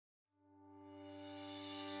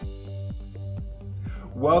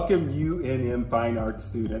Welcome UNM Fine Arts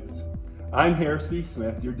students. I'm Harris D.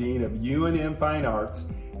 Smith, your Dean of UNM Fine Arts,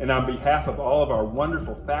 and on behalf of all of our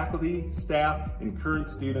wonderful faculty, staff, and current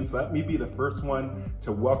students, let me be the first one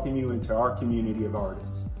to welcome you into our community of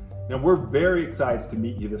artists. Now, we're very excited to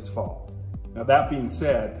meet you this fall. Now, that being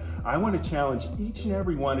said, I want to challenge each and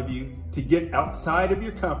every one of you to get outside of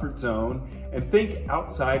your comfort zone and think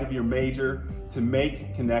outside of your major to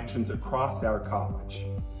make connections across our college.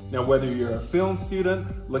 Now, whether you're a film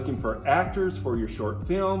student looking for actors for your short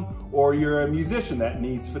film, or you're a musician that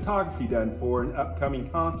needs photography done for an upcoming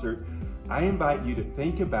concert, I invite you to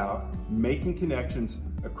think about making connections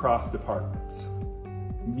across departments.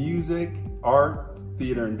 Music, art,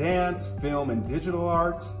 theater and dance, film and digital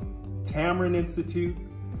arts, Tamarind Institute,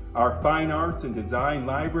 our Fine Arts and Design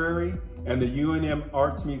Library, and the UNM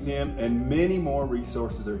Arts Museum, and many more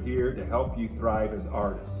resources are here to help you thrive as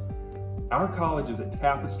artists. Our college is a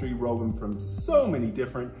tapestry woven from so many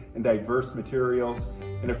different and diverse materials,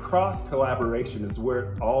 and across collaboration is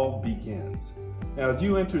where it all begins. Now, as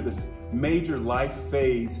you enter this major life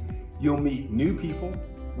phase, you'll meet new people,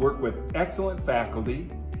 work with excellent faculty,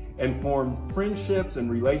 and form friendships and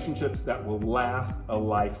relationships that will last a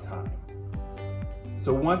lifetime.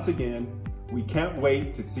 So once again, we can't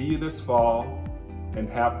wait to see you this fall, and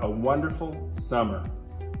have a wonderful summer.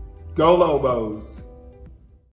 Go Lobos!